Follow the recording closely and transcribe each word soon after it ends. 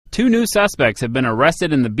Two new suspects have been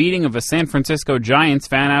arrested in the beating of a San Francisco Giants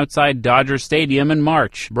fan outside Dodger Stadium in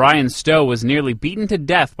March. Brian Stowe was nearly beaten to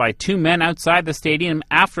death by two men outside the stadium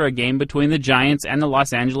after a game between the Giants and the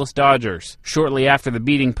Los Angeles Dodgers. Shortly after the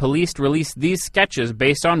beating, police released these sketches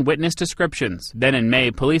based on witness descriptions. Then in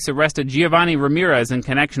May, police arrested Giovanni Ramirez in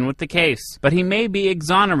connection with the case, but he may be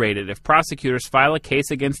exonerated if prosecutors file a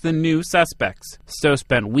case against the new suspects. Stowe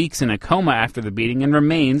spent weeks in a coma after the beating and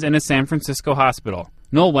remains in a San Francisco hospital.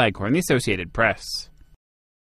 Noel Waghorn, The Associated Press.